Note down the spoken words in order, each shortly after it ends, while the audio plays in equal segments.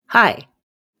Hi,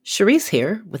 Cherise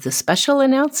here with a special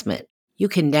announcement. You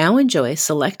can now enjoy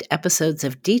select episodes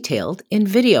of Detailed in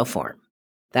video form.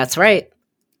 That's right,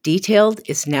 Detailed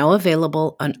is now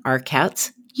available on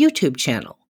RCAT's YouTube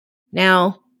channel.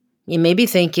 Now, you may be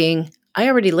thinking, I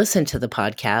already listened to the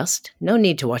podcast, no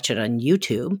need to watch it on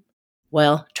YouTube.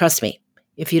 Well, trust me,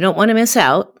 if you don't want to miss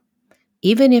out,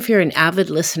 even if you're an avid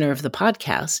listener of the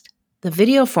podcast, the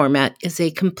video format is a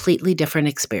completely different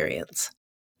experience.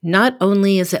 Not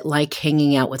only is it like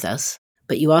hanging out with us,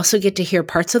 but you also get to hear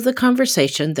parts of the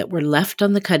conversation that were left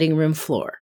on the cutting room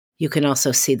floor. You can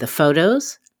also see the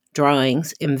photos,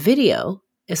 drawings, and video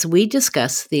as we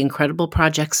discuss the incredible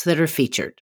projects that are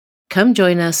featured. Come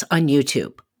join us on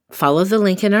YouTube. Follow the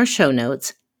link in our show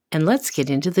notes, and let's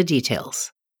get into the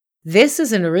details. This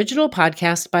is an original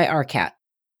podcast by RCAT.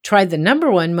 Try the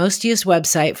 #1 most used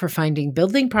website for finding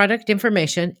building product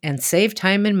information and save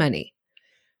time and money.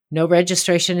 No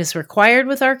registration is required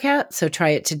with RCAT, so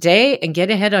try it today and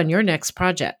get ahead on your next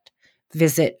project.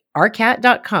 Visit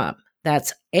rcat.com.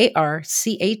 That's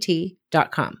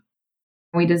ARCAT.com.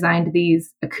 We designed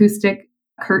these acoustic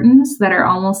curtains that are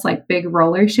almost like big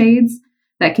roller shades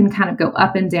that can kind of go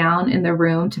up and down in the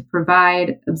room to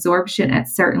provide absorption at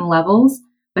certain levels,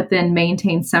 but then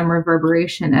maintain some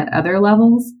reverberation at other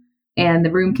levels. And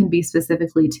the room can be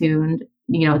specifically tuned,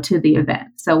 to the event.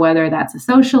 So whether that's a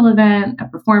social event, a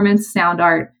performance, sound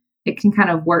art, it can kind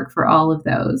of work for all of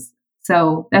those.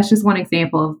 So that's just one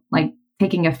example of like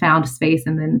taking a found space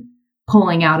and then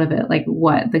pulling out of it like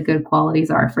what the good qualities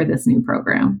are for this new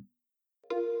program.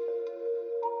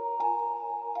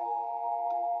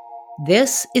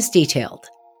 This is Detailed,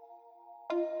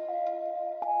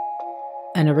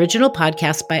 an original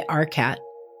podcast by RCAT.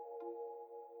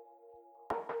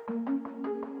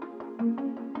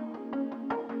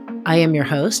 I am your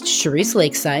host, Cherise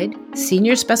Lakeside,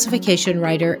 Senior Specification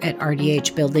Writer at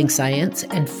RDH Building Science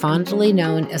and fondly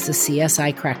known as the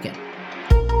CSI Kraken.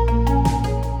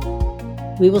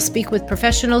 We will speak with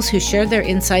professionals who share their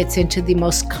insights into the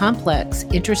most complex,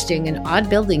 interesting, and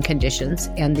odd building conditions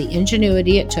and the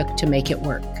ingenuity it took to make it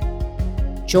work.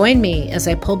 Join me as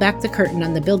I pull back the curtain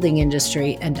on the building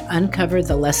industry and uncover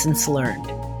the lessons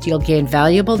learned. You'll gain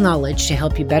valuable knowledge to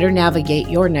help you better navigate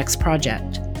your next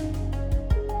project.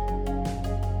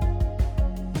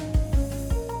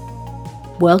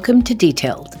 Welcome to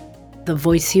Detailed. The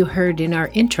voice you heard in our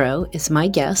intro is my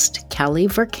guest, Callie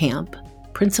Verkamp,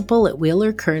 principal at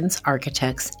Wheeler Kearns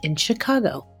Architects in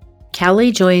Chicago.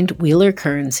 Callie joined Wheeler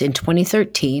Kearns in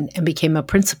 2013 and became a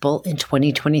principal in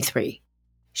 2023.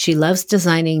 She loves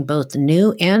designing both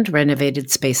new and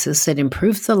renovated spaces that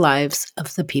improve the lives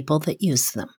of the people that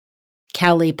use them.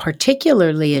 Callie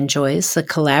particularly enjoys the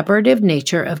collaborative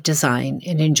nature of design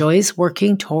and enjoys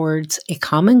working towards a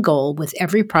common goal with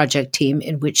every project team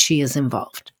in which she is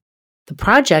involved. The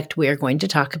project we are going to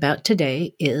talk about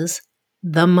today is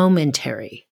The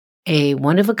Momentary, a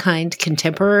one-of-a-kind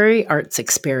contemporary arts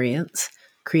experience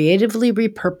creatively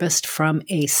repurposed from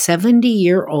a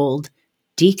 70-year-old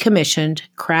decommissioned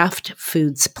Kraft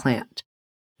Foods plant.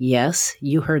 Yes,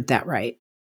 you heard that right.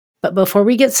 But before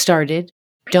we get started,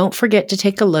 don't forget to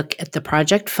take a look at the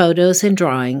project photos and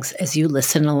drawings as you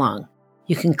listen along.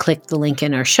 You can click the link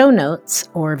in our show notes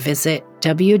or visit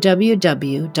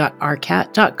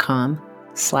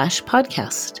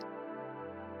www.rcat.com/podcast.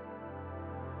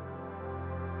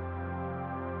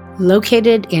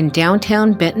 Located in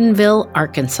downtown Bentonville,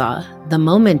 Arkansas, the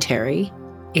Momentary,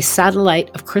 a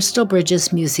satellite of Crystal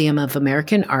Bridges Museum of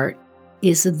American Art,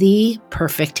 is the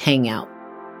perfect hangout.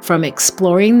 From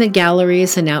exploring the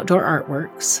galleries and outdoor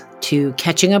artworks, to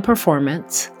catching a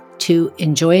performance, to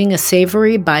enjoying a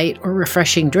savory bite or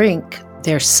refreshing drink,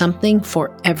 there's something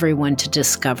for everyone to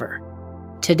discover.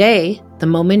 Today, the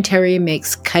Momentary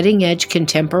makes cutting-edge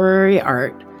contemporary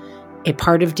art a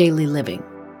part of daily living,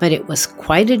 but it was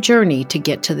quite a journey to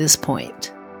get to this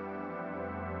point.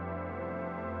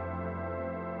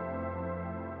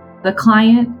 The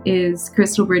client is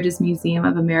Crystal Bridges Museum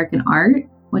of American Art,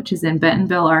 which is in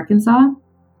Bentonville, Arkansas.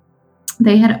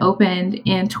 They had opened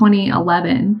in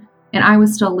 2011, and I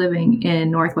was still living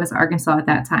in Northwest Arkansas at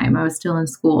that time. I was still in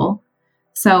school.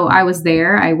 So I was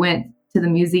there. I went to the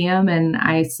museum and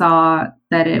I saw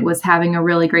that it was having a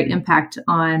really great impact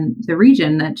on the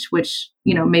region, which,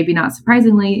 maybe not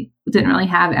surprisingly, didn't really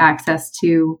have access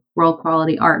to world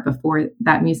quality art before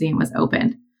that museum was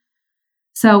opened.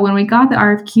 So when we got the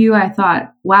RFQ, I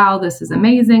thought, wow, this is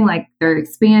amazing. Like, they're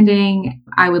expanding.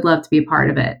 I would love to be a part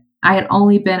of it. I had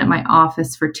only been at my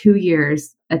office for 2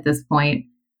 years at this point,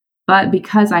 but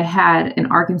because I had an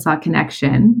Arkansas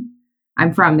connection,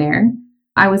 I'm from there,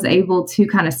 I was able to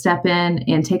kind of step in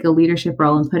and take a leadership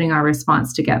role in putting our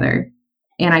response together.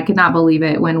 And I could not believe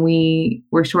it when we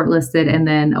were shortlisted and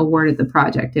then awarded the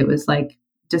project. It was like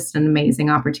just an amazing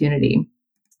opportunity.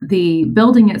 The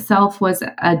building itself was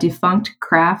a defunct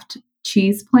Kraft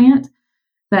cheese plant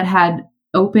that had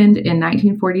opened in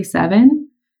 1947.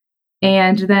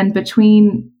 And then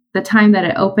between the time that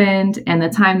it opened and the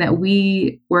time that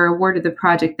we were awarded the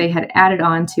project, they had added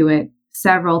on to it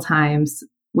several times,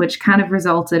 which kind of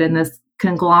resulted in this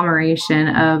conglomeration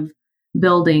of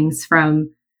buildings from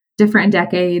different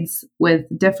decades with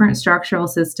different structural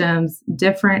systems,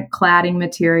 different cladding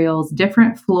materials,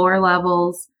 different floor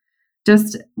levels,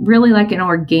 just really like an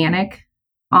organic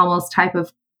almost type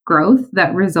of growth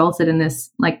that resulted in this,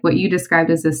 like what you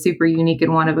described as a super unique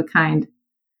and one of a kind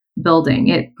building.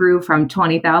 It grew from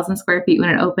 20,000 square feet when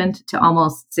it opened to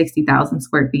almost 60,000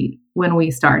 square feet when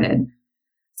we started.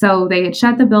 So they had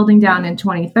shut the building down in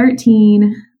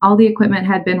 2013. All the equipment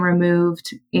had been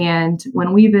removed. And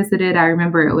when we visited, I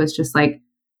remember it was just like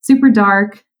super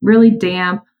dark, really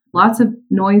damp, lots of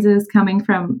noises coming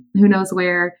from who knows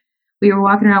where. We were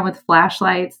walking around with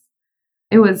flashlights.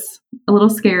 It was a little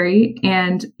scary.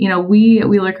 And, we at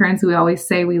Wheeler Kearns, we always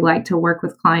say we like to work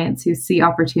with clients who see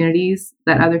opportunities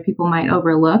that other people might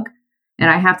overlook. And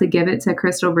I have to give it to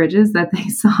Crystal Bridges that they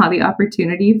saw the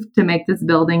opportunity to make this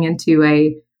building into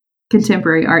a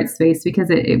contemporary art space, because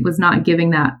it was not giving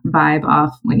that vibe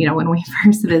off when we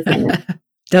first visited.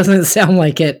 Doesn't sound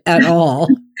like it at all.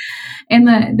 And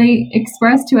they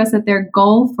expressed to us that their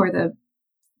goal for the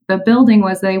building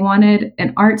was they wanted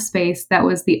an art space that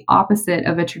was the opposite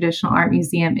of a traditional art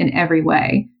museum in every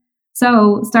way.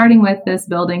 So starting with this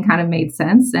building kind of made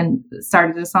sense and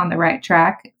started us on the right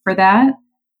track for that.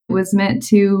 It was meant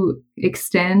to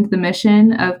extend the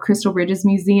mission of Crystal Bridges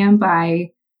Museum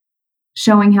by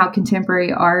showing how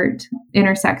contemporary art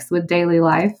intersects with daily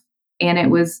life. And it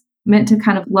was meant to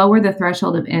kind of lower the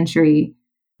threshold of entry,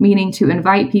 meaning to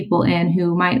invite people in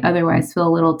who might otherwise feel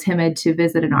a little timid to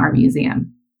visit an art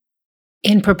museum.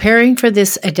 In preparing for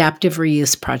this adaptive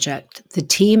reuse project, the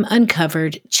team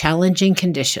uncovered challenging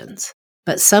conditions,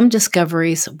 but some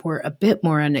discoveries were a bit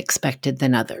more unexpected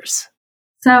than others.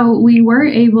 So we were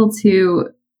able to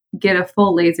get a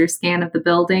full laser scan of the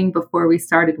building before we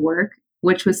started work,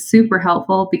 which was super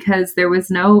helpful because there was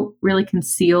no really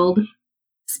concealed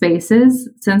spaces.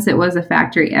 Since it was a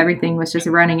factory, everything was just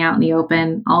running out in the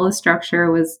open. All the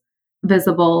structure was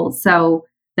visible. So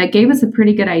that gave us a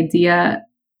pretty good idea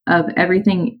of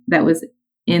everything that was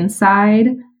inside.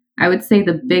 I would say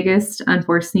the biggest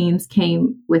unforeseens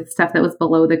came with stuff that was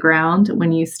below the ground.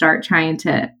 When you start trying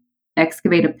to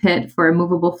excavate a pit for a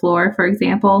movable floor, for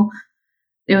example,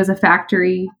 it was a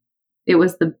factory. It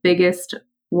was the biggest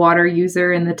water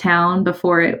user in the town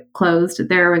before it closed.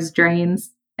 There was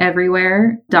drains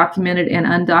everywhere, documented and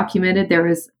undocumented. There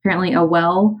was apparently a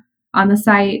well on the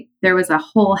site. There was a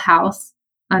whole house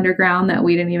underground that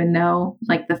we didn't even know,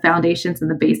 like the foundations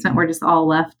and the basement were just all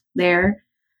left there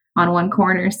on one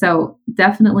corner. So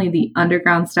definitely the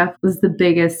underground stuff was the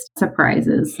biggest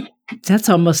surprises. That's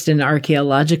almost an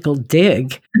archaeological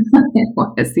dig. It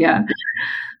was, yeah.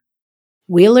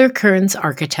 Wheeler Kearns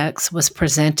Architects was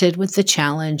presented with the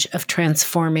challenge of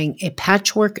transforming a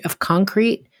patchwork of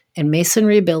concrete and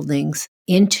masonry buildings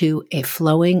into a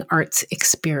flowing arts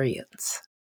experience.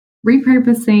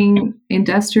 Repurposing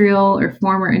industrial or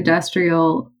former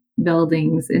industrial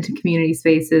buildings into community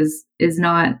spaces is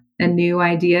not a new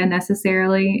idea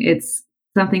necessarily. It's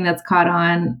something that's caught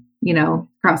on,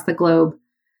 across the globe.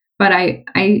 But I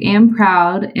am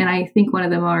proud, and I think one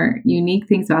of the more unique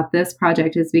things about this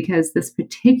project is because this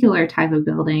particular type of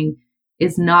building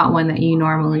is not one that you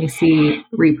normally see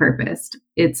repurposed.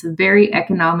 It's very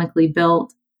economically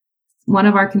built. One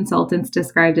of our consultants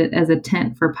described it as a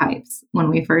tent for pipes when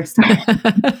we first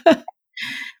started.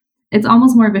 It's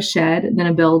almost more of a shed than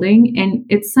a building. And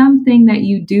it's something that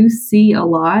you do see a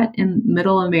lot in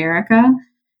middle America.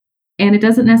 And it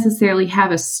doesn't necessarily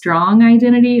have a strong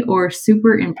identity or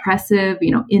super impressive,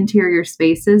 interior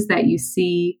spaces that you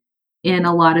see in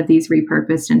a lot of these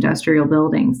repurposed industrial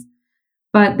buildings.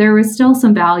 But there was still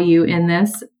some value in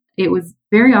this. It was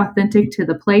very authentic to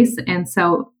the place, and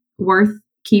so worth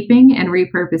keeping and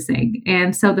repurposing.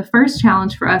 And so the first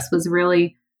challenge for us was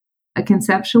really a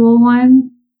conceptual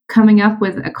one, coming up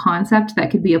with a concept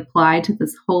that could be applied to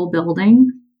this whole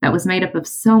building that was made up of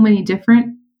so many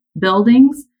different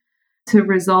buildings to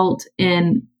result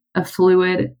in a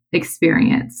fluid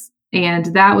experience.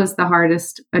 And that was the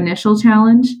hardest initial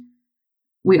challenge.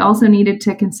 We also needed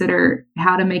to consider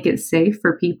how to make it safe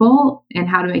for people and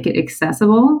how to make it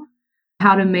accessible.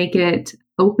 how to make it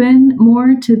open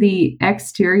more to the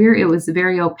exterior. It was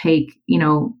very opaque.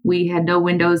 We had no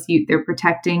windows. They're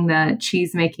protecting the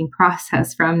cheese making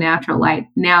process from natural light.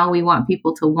 Now we want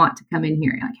people to want to come in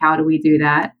here. Like, how do we do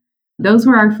that? Those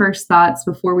were our first thoughts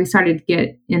before we started to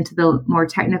get into the more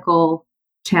technical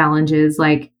challenges,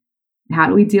 like how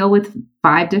do we deal with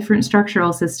 5 different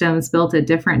structural systems built at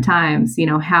different times?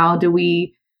 How do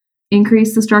we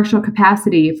increase the structural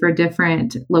capacity for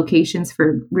different locations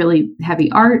for really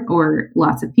heavy art or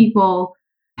lots of people?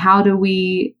 How do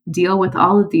we deal with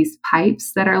all of these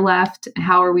pipes that are left?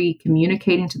 How are we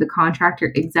communicating to the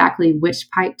contractor exactly which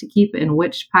pipe to keep and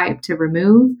which pipe to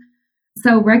remove?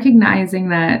 So recognizing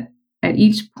that at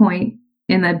each point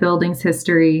in the building's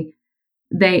history,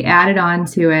 they added on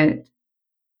to it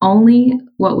only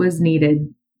what was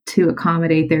needed to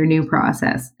accommodate their new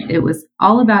process. It was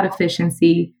all about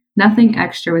efficiency. Nothing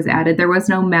extra was added. There was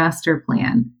no master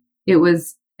plan. It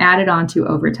was added on to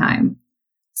over time.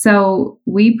 So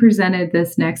we presented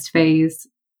this next phase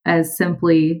as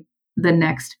simply the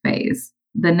next phase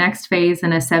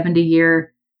in a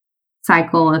 70-year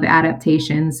cycle of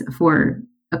adaptations for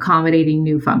accommodating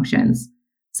new functions.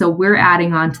 So we're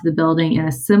adding on to the building in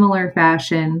a similar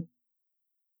fashion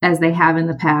as they have in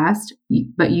the past,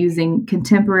 but using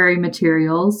contemporary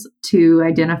materials to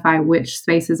identify which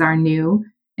spaces are new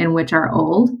and which are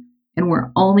old. And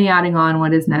we're only adding on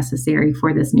what is necessary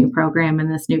for this new program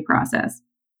and this new process.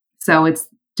 So it's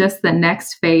just the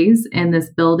next phase in this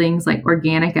building's like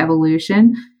organic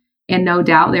evolution. And no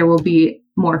doubt there will be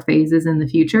more phases in the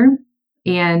future.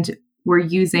 And we're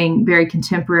using very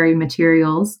contemporary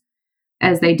materials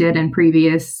as they did in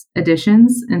previous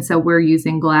editions. And so we're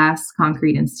using glass,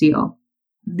 concrete, and steel.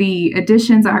 The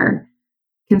additions are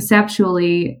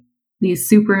conceptually these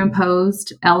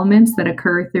superimposed elements that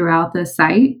occur throughout the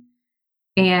site,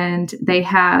 and they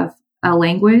have a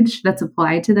language that's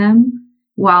applied to them,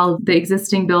 while the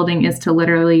existing building is to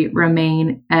literally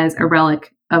remain as a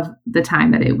relic of the time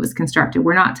that it was constructed.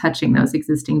 We're not touching those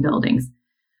existing buildings.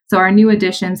 So our new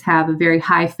additions have a very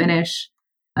high finish,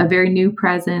 a very new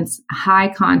presence, high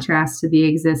contrast to the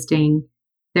existing.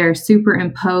 They're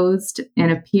superimposed and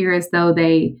appear as though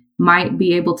they might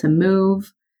be able to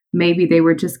move. Maybe they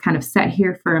were just kind of set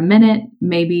here for a minute.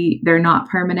 Maybe they're not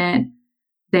permanent.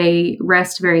 They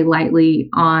rest very lightly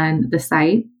on the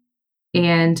site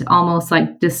and almost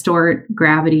like distort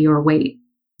gravity or weight.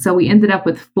 So we ended up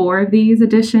with 4 of these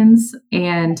additions,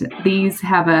 and these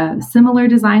have a similar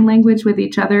design language with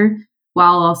each other,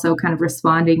 while also kind of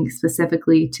responding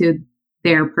specifically to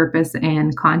their purpose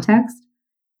and context.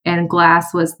 And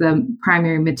glass was the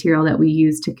primary material that we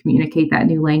used to communicate that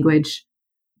new language.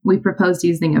 We proposed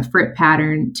using a frit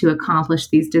pattern to accomplish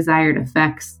these desired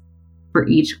effects for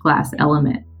each glass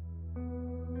element.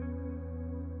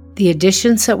 The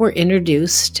additions that were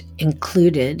introduced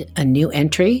included a new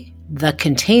entry, the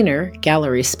container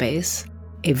gallery space,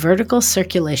 a vertical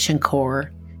circulation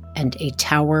core, and a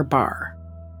tower bar.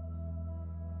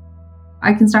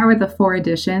 I can start with the 4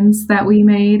 additions that we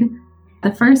made.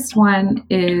 The first one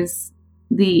is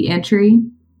the entry.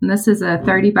 And this is a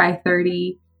 30 by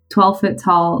 30, 12-foot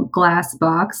tall glass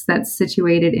box that's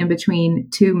situated in between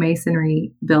 2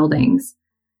 masonry buildings.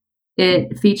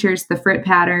 It features the frit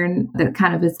pattern that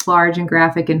kind of is large and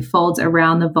graphic and folds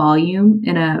around the volume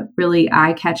in a really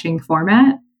eye-catching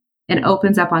format and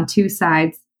opens up on 2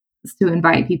 sides to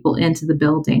invite people into the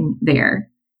building there.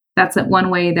 That's one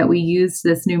way that we use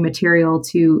this new material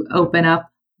to open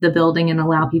up the building and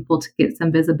allow people to get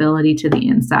some visibility to the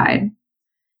inside.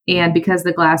 And because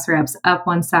the glass wraps up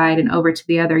one side and over to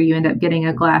the other, you end up getting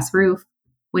a glass roof.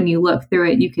 When you look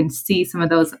through it, you can see some of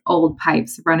those old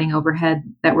pipes running overhead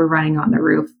that were running on the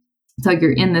roof. So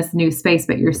you're in this new space,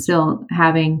 but you're still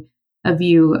having a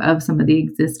view of some of the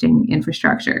existing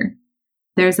infrastructure.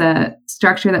 There's a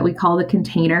structure that we call the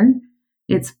container.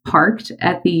 It's parked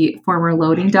at the former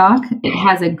loading dock. It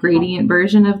has a gradient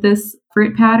version of this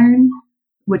frit pattern,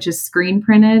 which is screen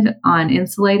printed on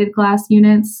insulated glass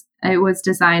units. It was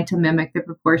designed to mimic the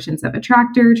proportions of a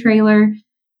tractor trailer.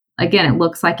 Again, it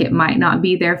looks like it might not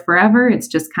be there forever. It's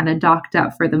just kind of docked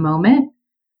up for the moment.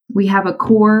 We have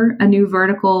a new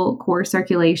vertical core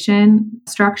circulation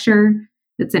structure.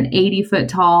 It's an 80-foot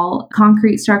tall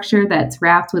concrete structure that's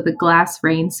wrapped with a glass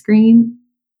rain screen.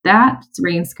 That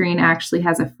rain screen actually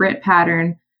has a frit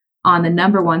pattern on the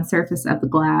number 1 surface of the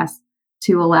glass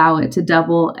to allow it to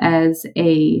double as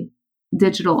a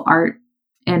digital art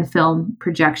and film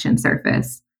projection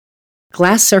surface.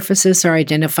 Glass surfaces are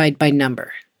identified by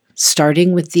number,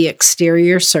 starting with the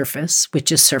exterior surface,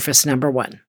 which is surface number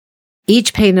 1.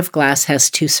 Each pane of glass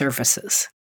has 2 surfaces,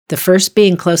 the first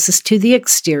being closest to the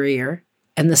exterior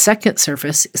and the second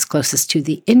surface is closest to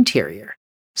the interior.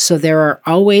 So there are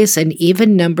always an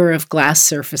even number of glass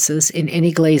surfaces in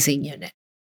any glazing unit.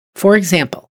 For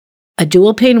example, a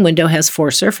dual pane window has 4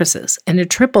 surfaces, and a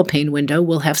triple pane window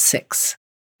will have 6.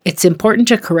 It's important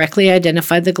to correctly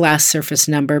identify the glass surface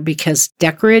number because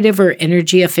decorative or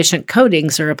energy-efficient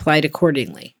coatings are applied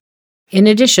accordingly. In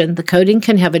addition, the coating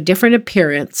can have a different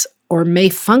appearance or may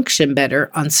function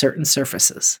better on certain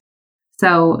surfaces.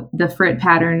 So the frit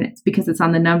pattern, because it's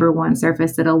on the number 1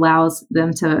 surface, it allows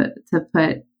them to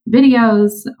put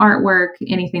videos, artwork,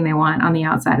 anything they want on the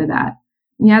outside of that.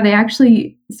 Yeah, they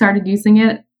actually started using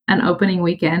it an opening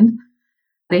weekend.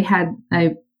 They had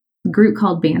a group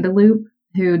called Bandaloop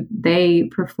who they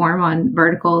perform on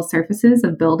vertical surfaces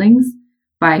of buildings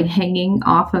by hanging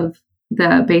off of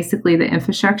basically the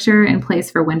infrastructure in place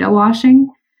for window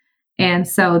washing. And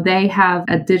so they have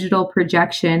a digital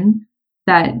projection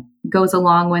that goes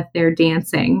along with their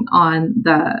dancing on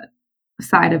the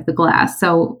side of the glass.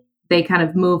 So they kind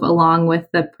of move along with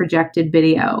the projected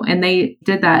video. And they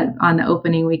did that on the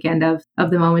opening weekend of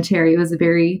the Momentary. It was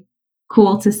very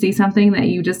cool to see something that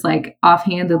you just like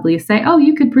offhandedly say, oh,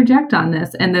 you could project on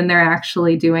this. And then they're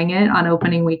actually doing it on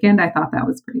opening weekend. I thought that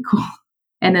was pretty cool.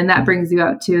 And then that brings you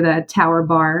up to the tower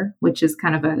bar, which is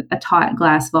kind of a taut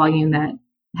glass volume that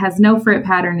has no frit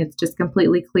pattern. It's just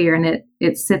completely clear, and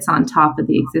it sits on top of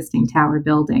the existing tower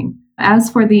building. As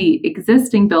for the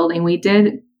existing building, we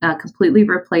did completely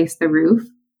replace the roof,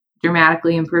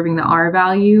 dramatically improving the R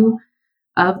value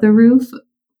of the roof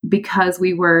because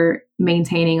we were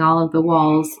maintaining all of the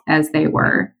walls as they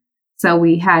were. So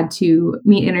we had to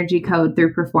meet energy code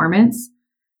through performance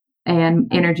and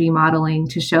energy modeling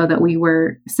to show that we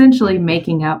were essentially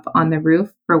making up on the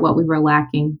roof for what we were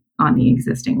lacking on the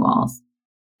existing walls.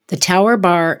 The tower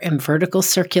bar and vertical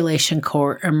circulation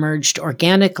core emerged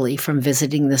organically from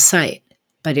visiting the site,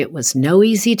 but it was no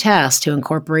easy task to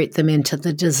incorporate them into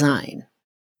the design.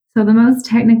 So the most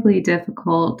technically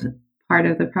difficult part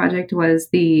of the project was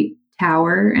the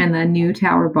tower and the new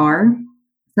tower bar.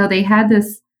 So they had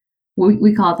this,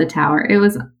 we call it the tower. It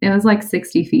was like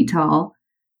 60 feet tall,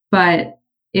 but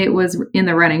it was in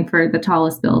the running for the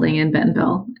tallest building in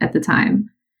Bentonville at the time.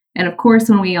 And of course,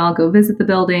 when we all go visit the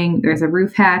building, there's a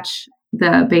roof hatch,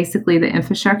 basically the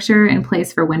infrastructure in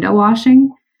place for window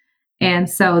washing. And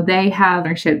so they have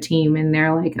their ownership team and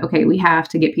they're like, okay, we have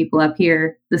to get people up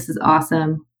here. This is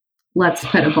awesome. Let's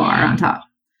put a bar on top.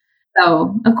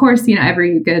 So of course,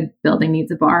 every good building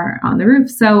needs a bar on the roof.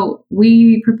 So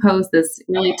we proposed this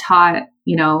really taut,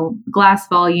 glass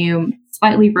volume,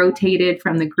 slightly rotated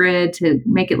from the grid to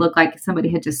make it look like somebody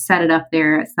had just set it up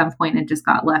there at some point and just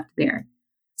got left there.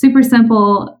 Super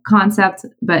simple concept,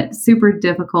 but super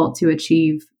difficult to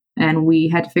achieve. And we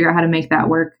had to figure out how to make that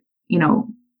work,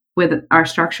 with our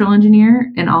structural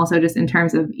engineer and also just in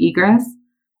terms of egress.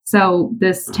 So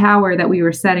this tower that we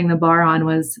were setting the bar on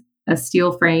was a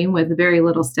steel frame with very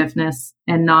little stiffness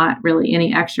and not really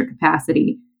any extra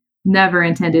capacity. Never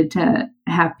intended to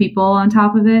have people on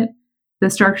top of it. The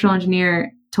structural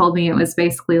engineer told me it was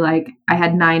basically like I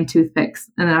had 9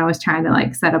 toothpicks and then I was trying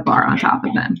to set a bar on top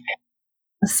of them.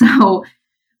 So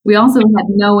we also had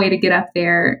no way to get up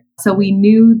there. So we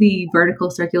knew the vertical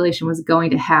circulation was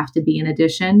going to have to be in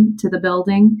addition to the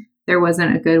building. There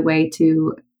wasn't a good way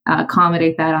to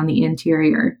accommodate that on the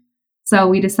interior. So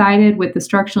we decided with the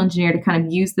structural engineer to kind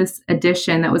of use this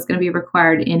addition that was going to be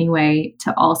required anyway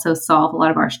to also solve a lot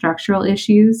of our structural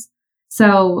issues.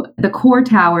 So the core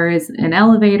tower is an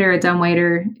elevator, a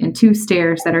dumbwaiter, and 2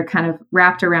 stairs that are kind of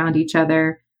wrapped around each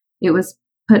other. It was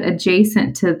put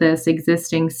adjacent to this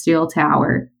existing steel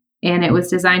tower, and it was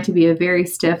designed to be a very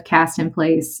stiff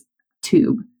cast-in-place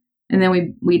tube. And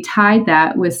then we tied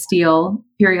that with steel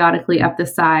periodically up the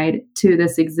side to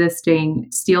this existing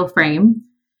steel frame.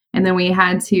 And then we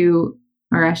had to,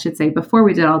 or I should say, before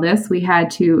we did all this, we had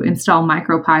to install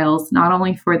micropiles, not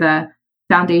only for the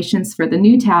foundations for the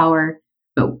new tower,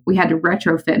 but we had to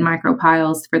retrofit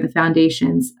micropiles for the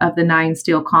foundations of the 9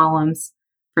 steel columns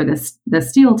for the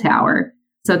steel tower,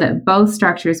 so that both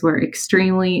structures were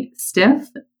extremely stiff,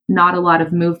 not a lot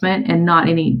of movement and not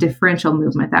any differential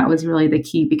movement. That was really the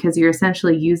key because you're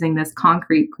essentially using this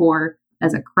concrete core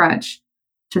as a crutch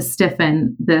to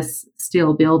stiffen this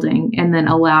steel building and then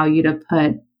allow you to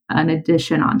put an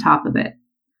addition on top of it.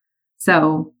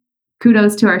 So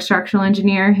kudos to our structural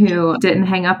engineer who didn't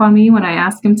hang up on me when I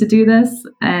asked him to do this.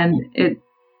 And it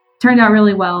turned out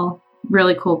really well.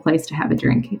 Really cool place to have a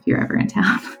drink if you're ever in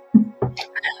town.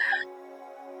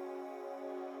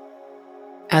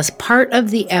 As part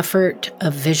of the effort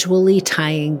of visually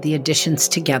tying the additions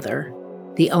together,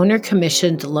 the owner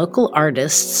commissioned local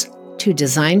artists to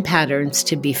design patterns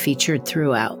to be featured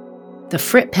throughout. The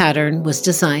Fritted pattern was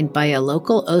designed by a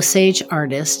local Osage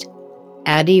artist,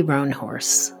 Addie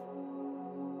Roanhorse.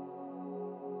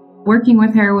 Working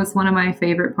with her was one of my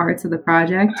favorite parts of the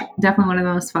project, definitely one of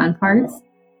the most fun parts.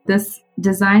 This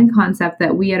design concept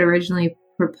that we had originally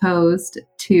proposed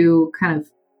to kind of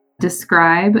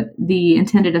describe the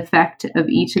intended effect of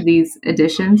each of these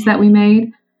additions that we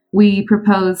made, we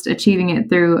proposed achieving it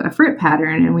through a Fritted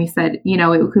pattern. And we said,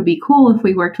 it could be cool if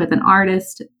we worked with an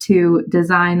artist to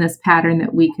design this pattern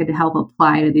that we could help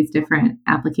apply to these different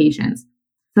applications.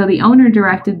 So the owner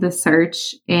directed the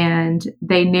search, and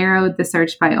they narrowed the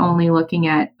search by only looking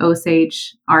at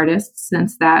Osage artists,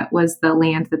 since that was the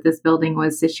land that this building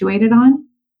was situated on.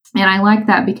 And I like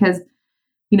that because,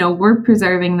 we're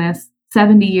preserving this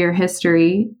 70-year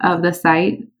history of the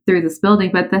site through this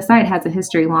building, but the site has a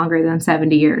history longer than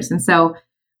 70 years. And so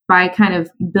by kind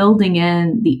of building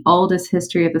in the oldest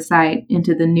history of the site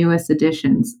into the newest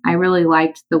additions, I really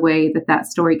liked the way that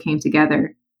story came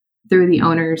together through the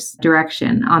owner's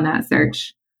direction on that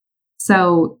search.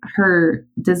 So her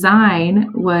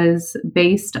design was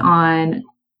based on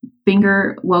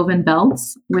finger woven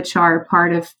belts, which are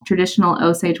part of traditional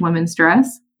Osage women's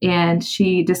dress. And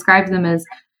she described them as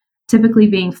typically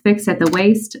being fixed at the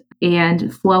waist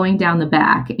and flowing down the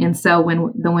back. And so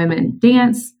when the women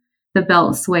dance, the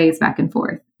belt sways back and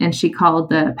forth. And she called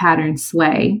the pattern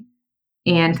sway,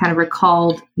 and kind of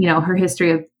recalled, her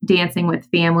history of dancing with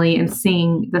family and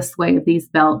seeing the sway of these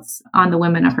belts on the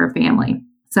women of her family.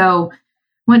 So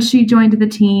once she joined the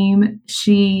team,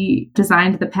 she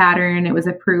designed the pattern. It was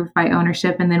approved by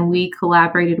ownership. And then we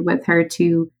collaborated with her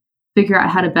to figure out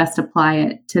how to best apply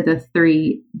it to the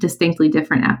 3 distinctly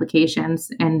different applications.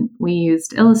 And we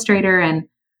used Illustrator and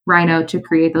Rhino to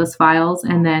create those files.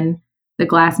 And then the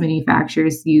glass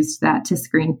manufacturers used that to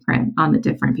screen print on the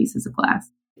different pieces of glass.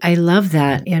 I love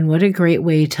that. And what a great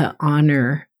way to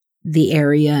honor the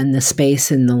area and the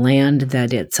space and the land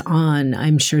that it's on.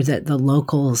 I'm sure that the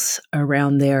locals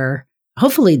around there,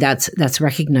 hopefully that's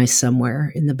recognized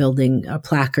somewhere in the building, a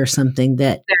plaque or something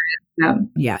that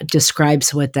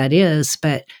describes what that is.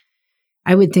 But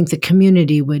I would think the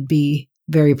community would be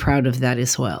very proud of that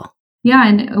as well. Yeah,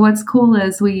 and what's cool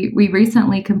is we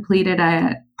recently completed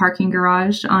a parking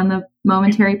garage on the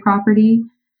Momentary property.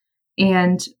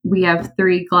 And we have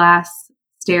 3 glass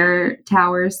stair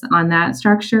towers on that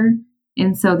structure.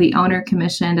 And so the owner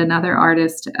commissioned another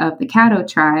artist of the Caddo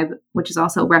tribe, which is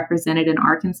also represented in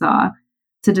Arkansas,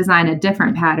 to design a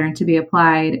different pattern to be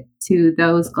applied to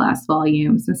those glass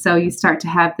volumes. And so you start to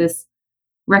have this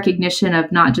recognition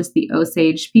of not just the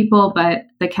Osage people, but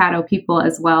the Caddo people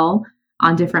as well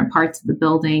on different parts of the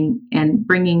building, and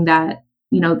bringing that,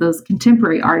 those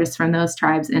contemporary artists from those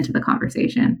tribes into the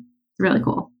conversation. It's really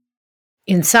cool.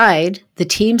 Inside, the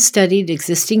team studied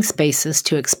existing spaces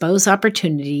to expose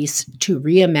opportunities to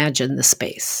reimagine the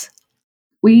space.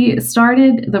 We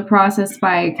started the process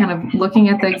by kind of looking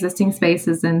at the existing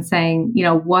spaces and saying,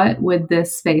 what would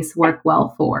this space work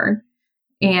well for?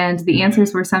 And the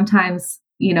answers were sometimes,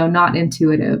 not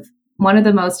intuitive. One of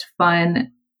the most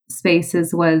fun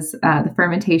spaces was the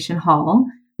fermentation hall,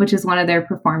 which is one of their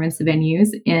performance venues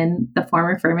in the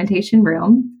former fermentation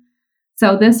room.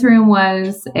 So this room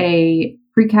was a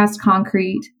precast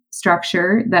concrete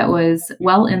structure that was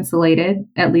well insulated,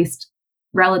 at least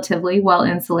relatively well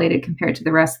insulated compared to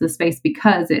the rest of the space,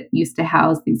 because it used to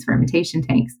house these fermentation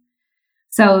tanks.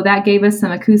 So that gave us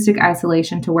some acoustic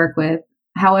isolation to work with.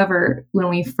 However, when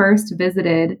we first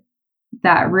visited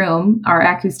that room, our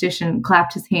acoustician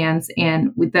clapped his hands,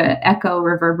 and with the echo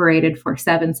reverberated for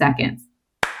 7 seconds.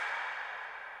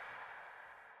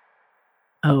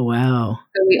 Oh, wow.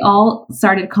 So we all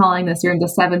started calling this room the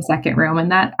 7-second room,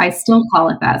 and that I still call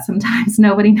it that. Sometimes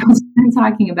nobody knows what I'm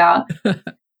talking about.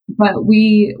 But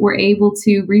we were able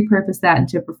to repurpose that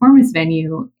into a performance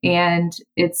venue, and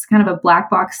it's kind of a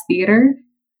black box theater.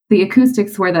 The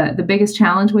acoustics were the biggest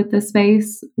challenge with this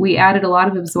space. We added a lot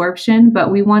of absorption,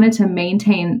 but we wanted to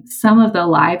maintain some of the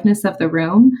liveness of the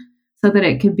room so that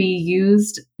it could be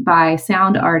used by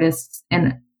sound artists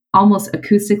and almost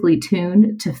acoustically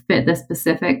tuned to fit the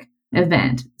specific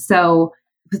event. So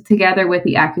together with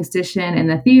the acoustician and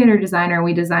the theater designer,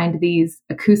 we designed these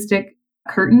acoustic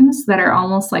curtains that are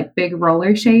almost like big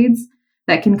roller shades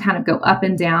that can kind of go up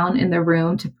and down in the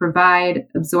room to provide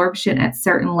absorption at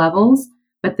certain levels,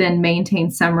 but then maintain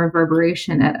some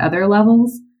reverberation at other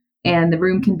levels. And the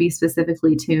room can be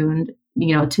specifically tuned,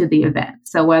 to the event.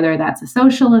 So whether that's a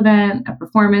social event, a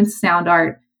performance, sound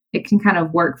art, it can kind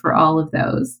of work for all of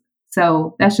those.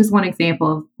 So that's just one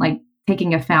example of like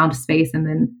taking a found space and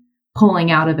then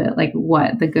pulling out of it like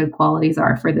what the good qualities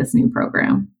are for this new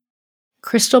program.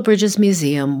 Crystal Bridges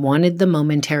Museum wanted the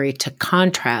Momentary to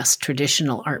contrast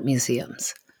traditional art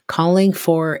museums, calling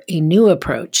for a new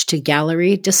approach to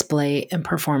gallery, display, and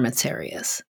performance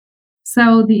areas.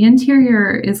 So the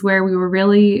interior is where we were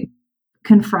really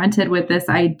confronted with this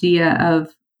idea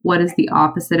of what is the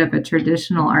opposite of a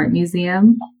traditional art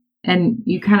museum. And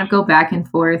you kind of go back and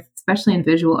forth, especially in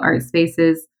visual art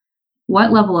spaces.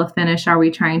 What level of finish are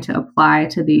we trying to apply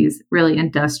to these really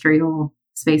industrial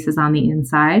spaces on the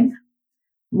inside?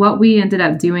 What we ended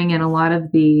up doing in a lot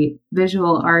of the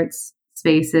visual arts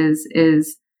spaces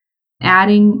is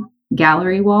adding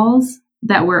gallery walls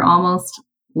that were almost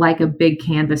like a big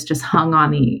canvas just hung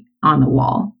on the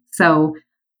wall. So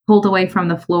pulled away from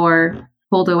the floor,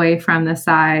 pulled away from the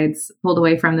sides, pulled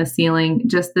away from the ceiling,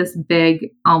 just this big,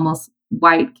 almost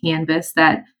white canvas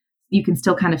that you can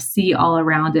still kind of see all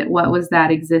around it. What was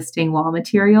that existing wall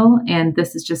material? And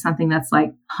this is just something that's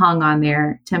like hung on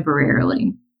there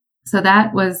temporarily. So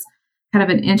that was kind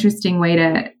of an interesting way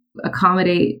to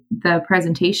accommodate the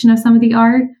presentation of some of the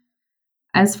art.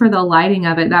 As for the lighting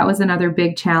of it, that was another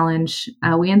big challenge.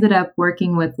 We ended up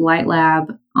working with Light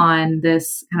Lab on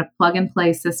this kind of plug and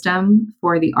play system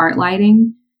for the art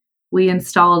lighting. We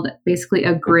installed basically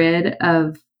a grid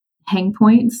of hang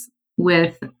points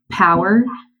with power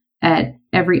at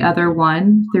every other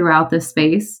one throughout the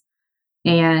space.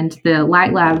 And the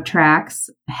Light Lab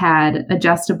tracks had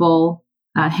adjustable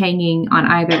hanging on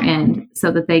either end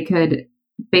so that they could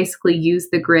basically use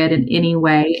the grid in any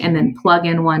way and then plug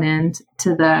in one end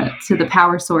to the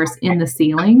power source in the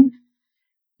ceiling.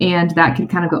 And that could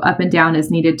kind of go up and down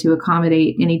as needed to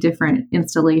accommodate any different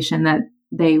installation that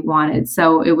they wanted.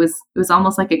 So it was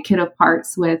almost like a kit of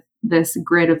parts with this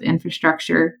grid of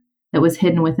infrastructure that was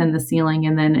hidden within the ceiling.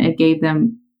 And then it gave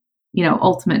them,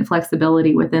 ultimate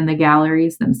flexibility within the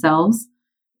galleries themselves.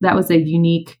 That was a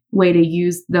unique way to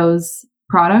use those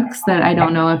products that I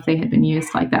don't know if they had been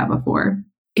used like that before.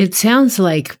 It sounds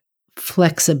like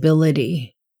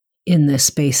flexibility in the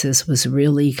spaces was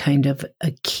really kind of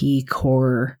a key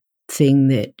core thing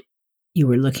that you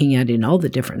were looking at in all the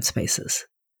different spaces.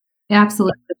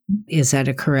 Absolutely. Is that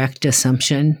a correct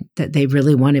assumption that they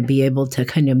really want to be able to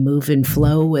kind of move and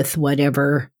flow with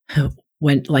whatever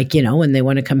when they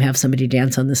want to come have somebody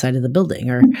dance on the side of the building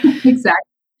or Exactly.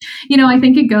 I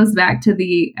think it goes back to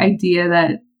the idea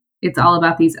that it's all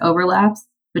about these overlaps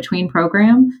between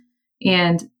program.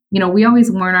 And, we always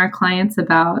warn our clients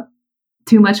about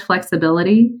too much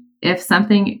flexibility. If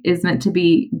something is meant to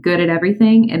be good at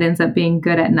everything, it ends up being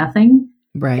good at nothing.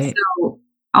 Right. So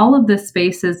all of the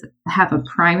spaces have a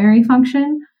primary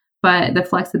function, but the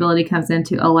flexibility comes in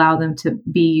to allow them to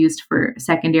be used for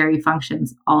secondary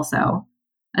functions also.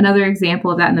 Another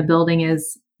example of that in the building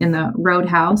is in the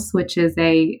Roadhouse, which is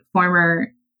a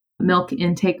former milk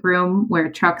intake room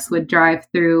where trucks would drive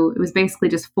through. It was basically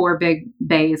just 4 big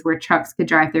bays where trucks could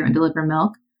drive through and deliver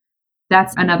milk.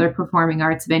 That's another performing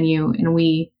arts venue. And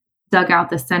we dug out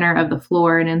the center of the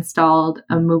floor and installed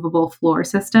a movable floor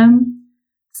system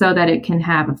so that it can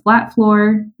have a flat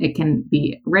floor. It can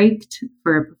be raked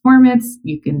for a performance.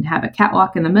 You can have a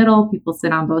catwalk in the middle. People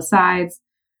sit on both sides.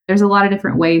 There's a lot of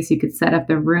different ways you could set up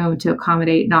the room to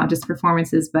accommodate not just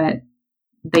performances, but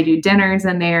they do dinners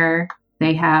in there.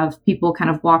 They have people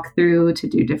kind of walk through to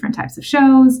do different types of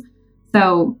shows.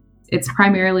 So it's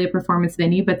primarily a performance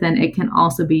venue, but then it can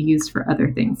also be used for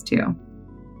other things too.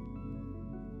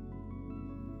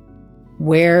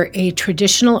 Where a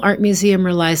traditional art museum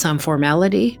relies on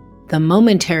formality, the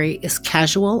Momentary is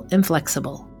casual and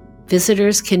flexible.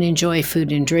 Visitors can enjoy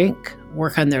food and drink,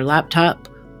 work on their laptop,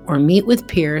 or meet with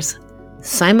peers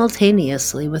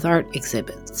simultaneously with art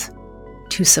exhibits.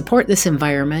 To support this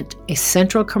environment, a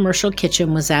central commercial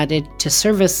kitchen was added to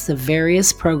service the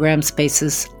various program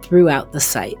spaces throughout the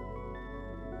site.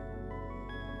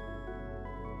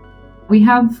 We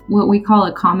have what we call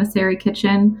a commissary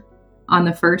kitchen on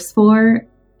the first floor,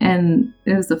 and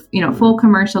it was a full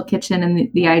commercial kitchen,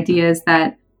 and the idea is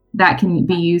that can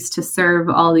be used to serve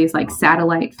all these like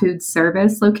satellite food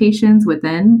service locations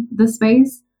within the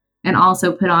space, and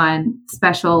also put on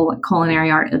special culinary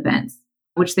art events,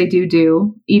 which they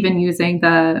do, even using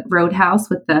the Roadhouse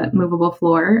with the movable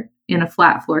floor in a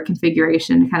flat floor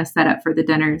configuration kind of set up for the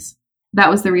dinners.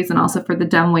 That was the reason also for the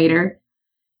dumbwaiter.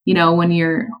 When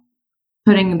you're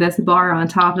putting this bar on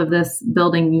top of this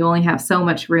building, you only have so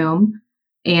much room,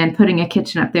 and putting a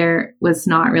kitchen up there was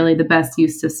not really the best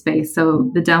use of space.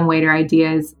 So the dumbwaiter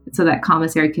idea is so that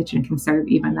commissary kitchen can serve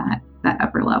even that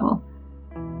upper level.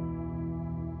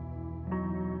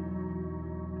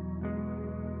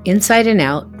 Inside and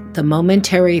out, the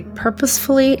Momentary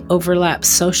purposefully overlaps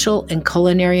social and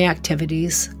culinary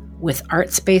activities with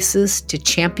art spaces to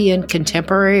champion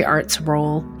contemporary art's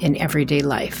role in everyday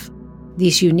life.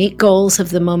 These unique goals of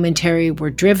the Momentary were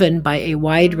driven by a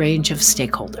wide range of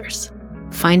stakeholders.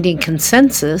 Finding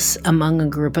consensus among a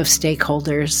group of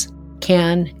stakeholders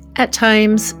can, at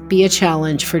times, be a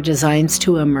challenge for designs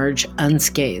to emerge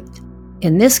unscathed.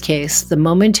 In this case, the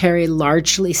Momentary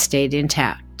largely stayed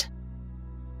intact.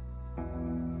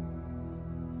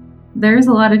 There's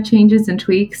a lot of changes and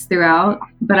tweaks throughout,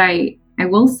 but I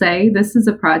will say this is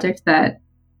a project that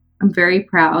I'm very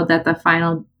proud that the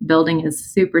final building is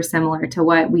super similar to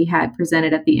what we had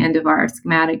presented at the end of our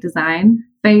schematic design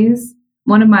phase.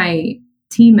 One of my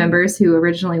team members who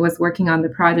originally was working on the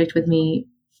project with me,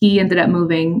 he ended up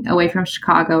moving away from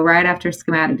Chicago right after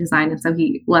schematic design, and so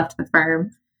he left the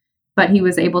firm. But he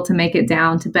was able to make it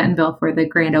down to Bentonville for the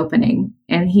grand opening,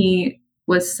 and he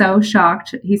was so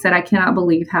shocked. He said, I cannot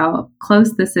believe how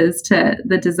close this is to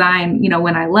the design,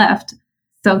 when I left.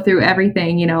 So through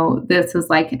everything, this was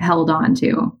like held on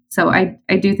to. So I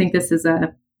do think this is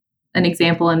an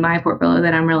example in my portfolio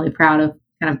that I'm really proud of,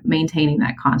 kind of maintaining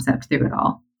that concept through it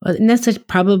all. Well, and that's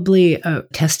probably a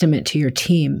testament to your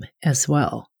team as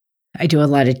well. I do a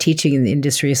lot of teaching in the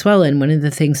industry as well. And one of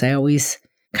the things I always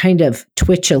kind of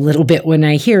twitch a little bit when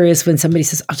I hear is when somebody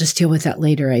says, I'll just deal with that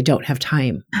later. I don't have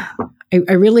time.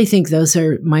 I really think those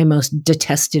are my most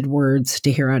detested words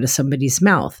to hear out of somebody's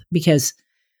mouth, because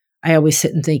I always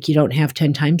sit and think you don't have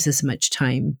 10 times as much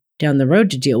time down the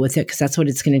road to deal with it, because that's what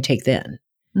it's going to take then.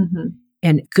 Mm-hmm.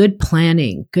 And good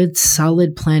planning, good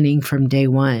solid planning from day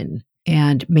one,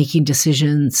 and making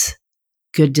decisions,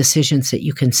 good decisions that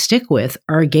you can stick with,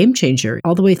 are a game changer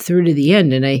all the way through to the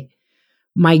end. And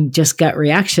my just gut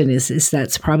reaction is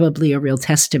that's probably a real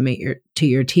testament to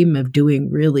your team of doing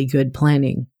really good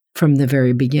planning from the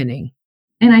very beginning.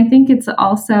 And I think it's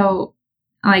also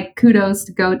like kudos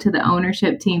to go to the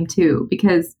ownership team too,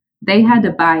 because they had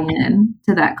to buy in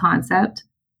to that concept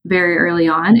very early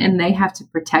on, and they have to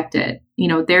protect it.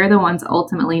 They're the ones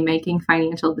ultimately making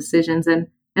financial decisions. And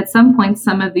at some point,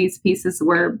 some of these pieces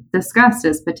were discussed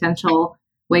as potential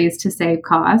ways to save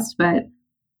cost, but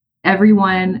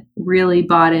everyone really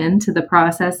bought into the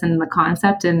process and the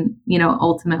concept, and,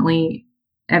 ultimately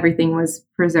everything was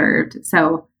preserved.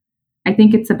 So I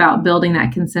think it's about building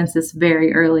that consensus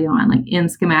very early on, like in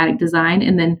schematic design,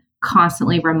 and then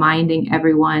constantly reminding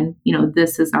everyone,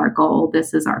 this is our goal,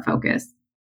 this is our focus.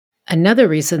 Another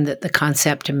reason that the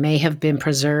concept may have been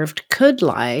preserved could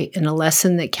lie in a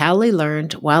lesson that Callie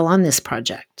learned while on this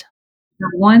project.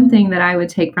 The one thing that I would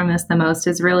take from this the most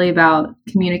is really about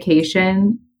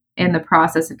communication and the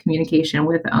process of communication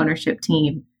with the ownership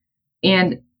team.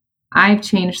 And I've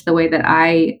changed the way that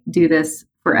I do this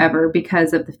forever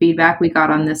because of the feedback we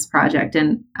got on this project.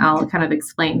 And I'll kind of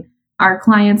explain. Our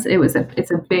clients,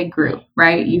 it's a big group,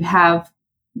 right? You have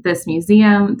this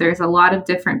museum, there's a lot of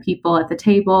different people at the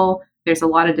table, there's a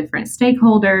lot of different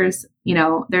stakeholders,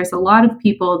 there's a lot of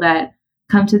people that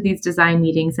come to these design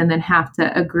meetings and then have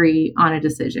to agree on a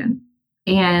decision.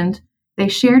 And they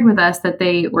shared with us that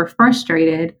they were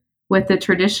frustrated with the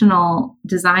traditional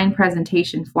design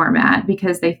presentation format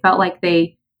because they felt like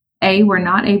they were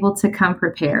not able to come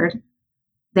prepared.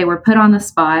 They were put on the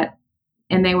spot,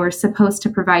 and they were supposed to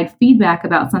provide feedback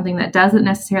about something that doesn't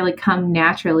necessarily come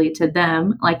naturally to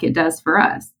them like it does for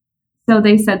us. So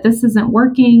they said, this isn't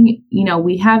working.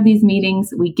 We have these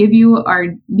meetings, we give you our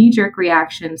knee-jerk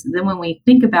reactions. Then when we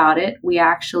think about it, we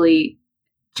actually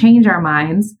change our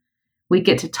minds. We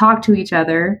get to talk to each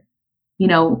other.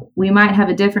 We might have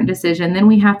a different decision. Then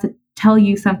we have to tell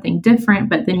you something different,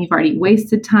 but then you've already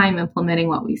wasted time implementing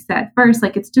what we said first.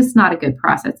 Like, it's just not a good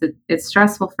process. It's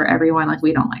stressful for everyone. Like,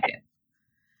 we don't like it.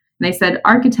 And they said,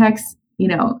 architects,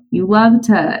 you love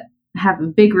to have a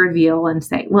big reveal and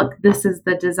say, look, this is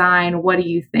the design. What do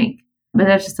you think? But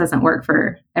that just doesn't work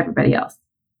for everybody else.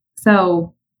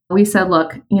 So we said,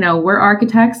 look, we're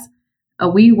architects.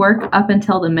 We work up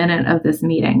until the minute of this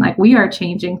meeting. Like, we are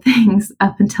changing things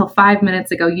up until 5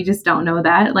 minutes ago. You just don't know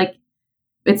that. Like,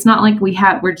 it's not like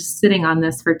we're just sitting on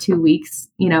this for 2 weeks,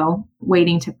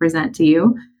 waiting to present to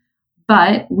you.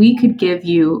 But we could give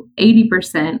you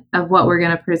 80% of what we're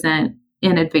going to present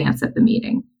in advance of the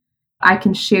meeting. I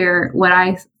can share what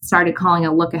I started calling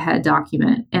a look ahead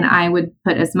document. And I would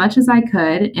put as much as I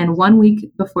could. And 1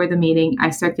 week before the meeting, I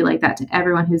circulate that to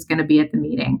everyone who's going to be at the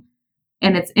meeting.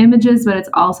 And it's images, but it's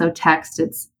also text.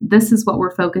 This is what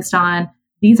we're focused on.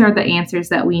 These are the answers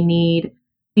that we need.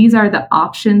 These are the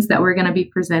options that we're going to be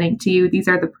presenting to you. These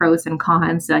are the pros and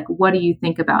cons. Like, what do you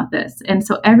think about this? And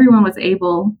so everyone was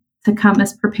able to come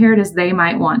as prepared as they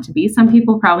might want to be. Some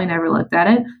people probably never looked at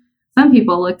it. Some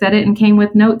people looked at it and came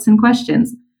with notes and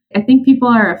questions. I think people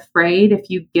are afraid if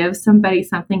you give somebody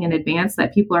something in advance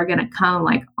that people are going to come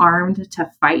like armed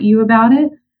to fight you about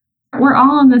it. We're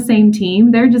all on the same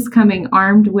team. They're just coming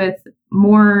armed with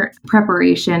more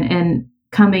preparation and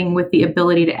coming with the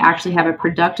ability to actually have a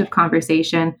productive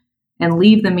conversation and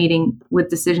leave the meeting with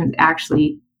decisions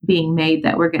actually being made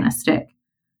that we're going to stick.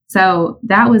 So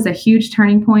that was a huge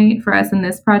turning point for us in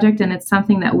this project. And it's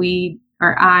something that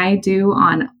I do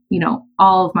on,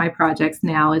 all of my projects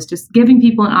now, is just giving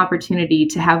people an opportunity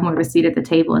to have more of a seat at the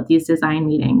table at these design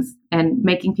meetings and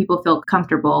making people feel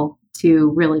comfortable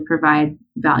to really provide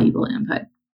valuable input.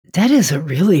 That is a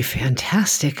really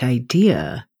fantastic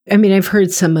idea. I mean, I've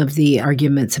heard some of the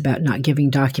arguments about not giving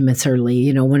documents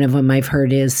early. One of them I've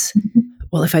heard is,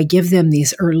 well, if I give them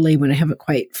these early when I haven't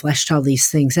quite fleshed all these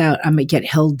things out, I might get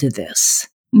held to this.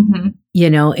 Mm-hmm.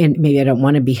 And maybe I don't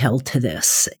want to be held to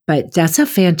this. But that's a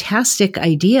fantastic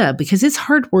idea because it's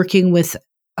hard working with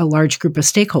a large group of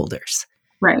stakeholders.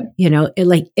 Right.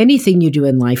 Like anything you do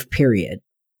in life, period.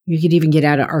 You could even get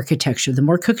out of architecture. The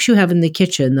more cooks you have in the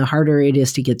kitchen, the harder it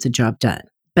is to get the job done.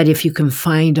 But if you can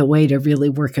find a way to really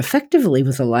work effectively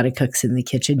with a lot of cooks in the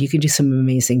kitchen, you can do some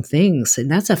amazing things. And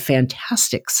that's a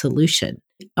fantastic solution.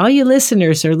 All you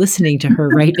listeners are listening to her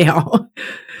right now.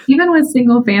 Even with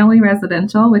single family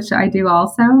residential, which I do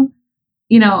also,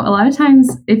 a lot of times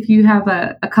if you have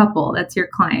a couple that's your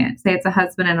client, say it's a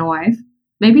husband and a wife,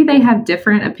 maybe they have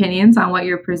different opinions on what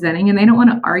you're presenting and they don't want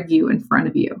to argue in front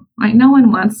of you. Like no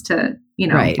one wants to,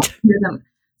 right. hear them.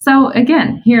 So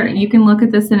again, here, you can look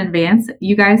at this in advance.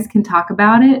 You guys can talk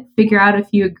about it, figure out if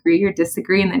you agree or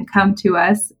disagree, and then come to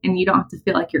us, and you don't have to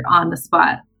feel like you're on the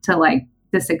spot to like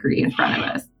disagree in front of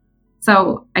us.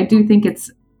 So I do think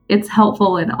it's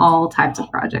helpful in all types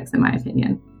of projects, in my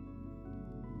opinion.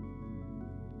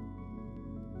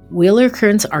 Wheeler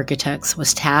Kearns Architects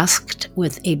was tasked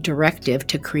with a directive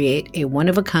to create a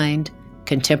one-of-a-kind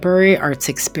contemporary arts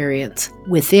experience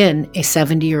within a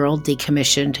 70-year-old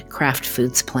decommissioned Kraft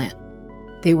Foods plant.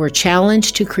 They were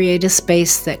challenged to create a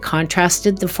space that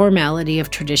contrasted the formality of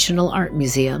traditional art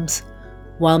museums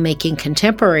while making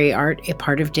contemporary art a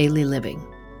part of daily living.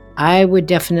 I would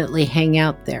definitely hang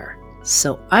out there,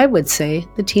 so I would say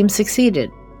the team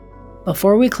succeeded.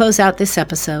 Before we close out this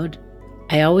episode,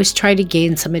 I always try to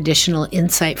gain some additional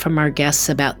insight from our guests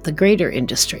about the greater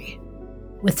industry.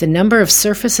 With the number of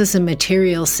surfaces and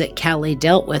materials that Callie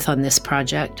dealt with on this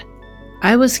project,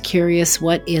 I was curious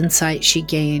what insight she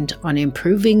gained on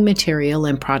improving material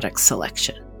and product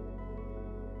selection.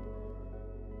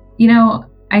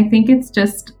 I think it's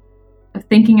just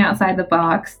thinking outside the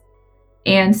box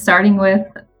and starting with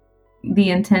the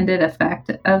intended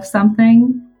effect of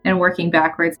something and working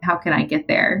backwards. How can I get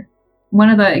there? One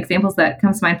of the examples that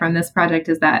comes to mind from this project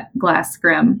is that glass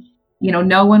scrim.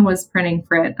 No one was printing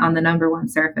Frit on the number one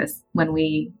surface when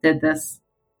we did this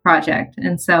project.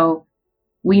 And so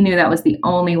we knew that was the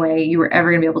only way you were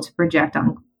ever going to be able to project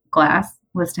on glass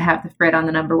was to have the Frit on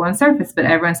the number one surface. But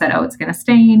everyone said, oh, it's going to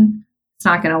stain. It's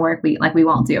not going to work. We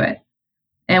won't do it.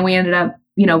 And we ended up,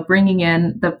 bringing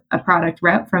in a product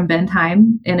rep from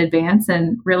Bentheim in advance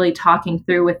and really talking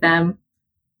through with them,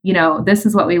 this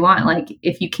is what we want. Like,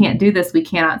 if you can't do this, we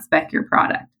cannot spec your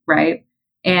product. Right.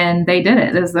 And they did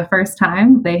it. It was the first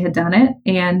time they had done it.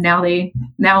 And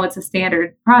now it's a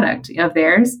standard product of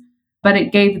theirs, but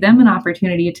it gave them an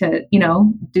opportunity to,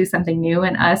 do something new,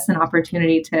 and us an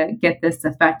opportunity to get this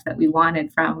effect that we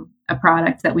wanted from a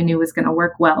product that we knew was going to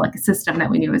work well, like a system that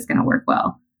we knew was going to work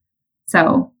well.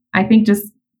 So I think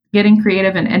just getting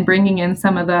creative and bringing in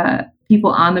some of the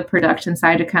people on the production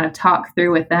side to kind of talk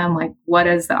through with them, like, what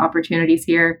is the opportunities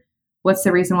here? What's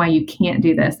the reason why you can't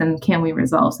do this? And can we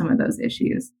resolve some of those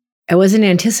issues? I wasn't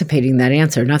anticipating that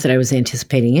answer. Not that I was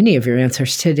anticipating any of your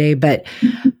answers today, but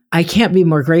I can't be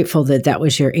more grateful that that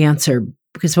was your answer,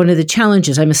 because one of the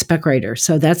challenges, I'm a spec writer,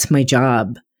 so that's my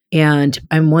job. And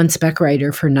I'm one spec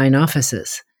writer for 9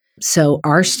 offices. So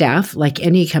our staff, like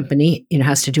any company,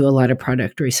 has to do a lot of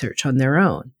product research on their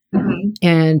own. Mm-hmm.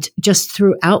 And just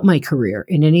throughout my career,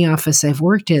 in any office I've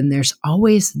worked in, there's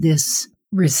always this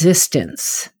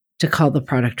resistance to call the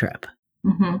product rep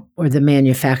or the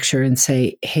manufacturer and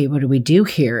say, hey, what do we do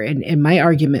here? And my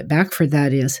argument back for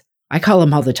that is, I call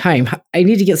them all the time. I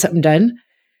need to get something done.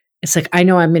 It's like, I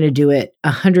know I'm going to do it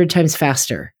 100 times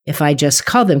faster if I just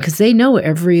call them, because they know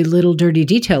every little dirty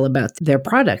detail about their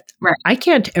product. Right. I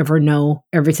can't ever know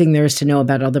everything there is to know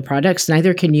about all the products.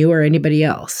 Neither can you or anybody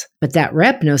else. But that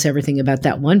rep knows everything about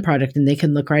that one product, and they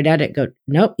can look right at it and go,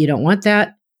 nope, you don't want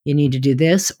that. You need to do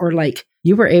this. Or like,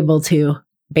 you were able to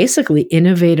basically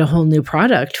innovate a whole new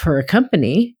product for a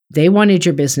company They wanted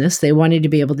your business. They wanted to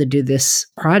be able to do this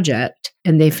project,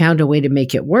 and they found a way to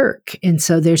make it work. And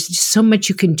so there's just so much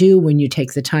you can do when you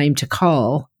take the time to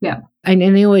call. Yeah. And I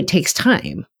know it takes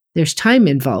time. There's time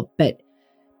involved, but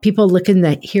people look in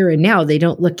the here and now. They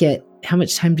don't look at how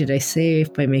much time did I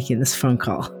save by making this phone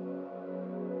call.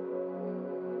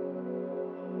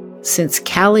 Since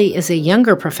Callie is a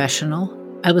younger professional,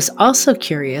 I was also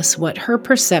curious what her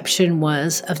perception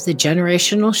was of the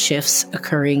generational shifts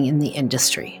occurring in the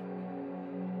industry.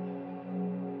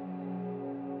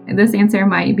 This answer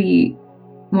might be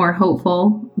more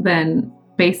hopeful than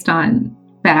based on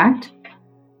fact,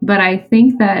 but I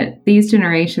think that these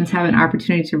generations have an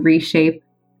opportunity to reshape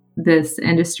this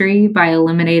industry by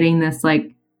eliminating this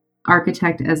like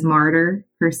architect as martyr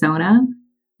persona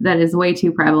that is way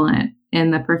too prevalent in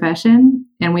the profession.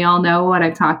 And we all know what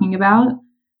I'm talking about.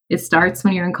 It starts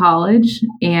when you're in college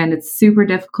and it's super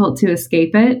difficult to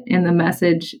escape it. And the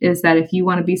message is that if you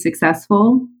want to be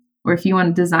successful or if you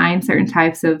want to design certain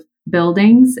types of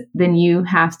buildings, then you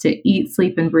have to eat,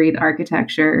 sleep, and breathe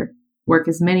architecture, work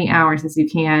as many hours as you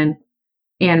can,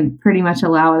 and pretty much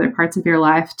allow other parts of your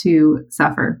life to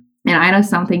suffer. And I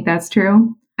just don't think that's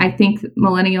true. I think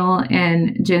millennial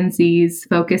and Gen Z's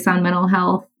focus on mental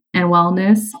health and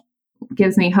wellness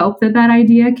gives me hope that that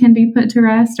idea can be put to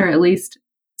rest, or at least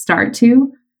start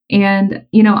to. And,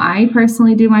 I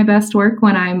personally do my best work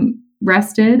when I'm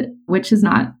rested, which is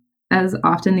not as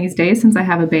often these days since I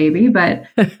have a baby, but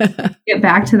get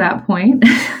back to that point.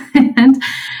 And,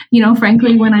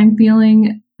 frankly, when I'm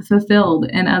feeling fulfilled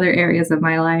in other areas of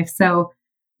my life. So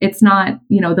it's not,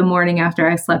 the morning after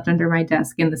I slept under my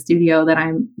desk in the studio that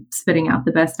I'm spitting out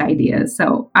the best ideas.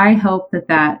 So I hope that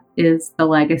that is the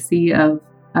legacy of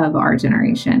our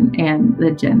generation and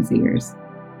the Gen Zers.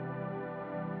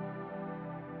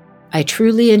 I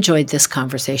truly enjoyed this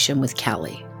conversation with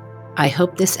Callie. I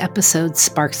hope this episode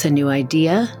sparks a new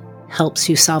idea, helps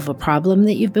you solve a problem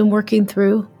that you've been working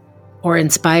through, or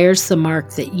inspires the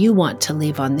mark that you want to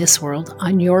leave on this world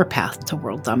on your path to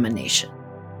world domination.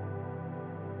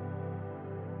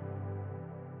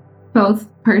 Both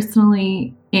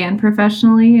personally and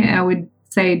professionally, I would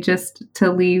say just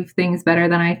to leave things better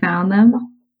than I found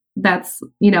them. That's,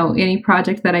 any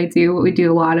project that I do, we do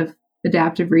a lot of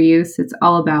adaptive reuse. It's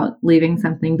all about leaving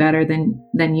something better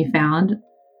than you found,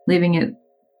 leaving it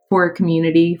for a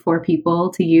community, for people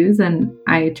to use. And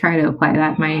I try to apply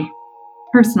that in my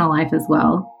personal life as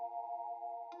well.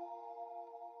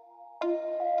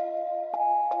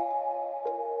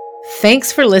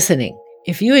 Thanks for listening.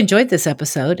 If you enjoyed this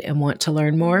episode and want to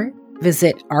learn more,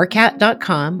 visit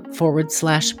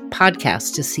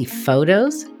rcat.com/podcast to see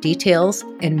photos, details,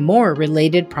 and more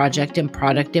related project and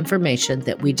product information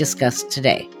that we discussed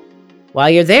today.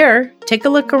 While you're there, take a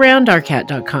look around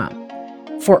rcat.com.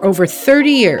 For over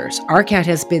 30 years, RCAT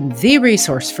has been the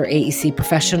resource for AEC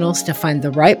professionals to find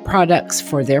the right products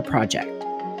for their project.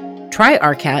 Try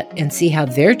RCAT and see how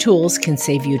their tools can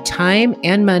save you time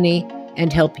and money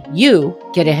and help you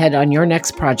get ahead on your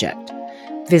next project.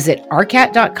 Visit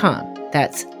rcat.com.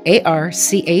 That's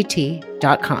arcat.com.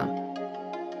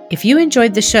 If you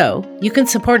enjoyed the show, you can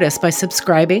support us by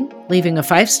subscribing, leaving a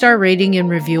 5-star rating and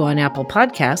review on Apple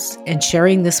Podcasts, and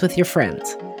sharing this with your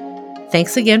friends.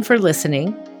 Thanks again for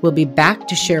listening. We'll be back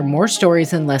to share more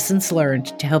stories and lessons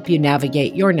learned to help you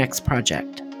navigate your next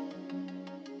project.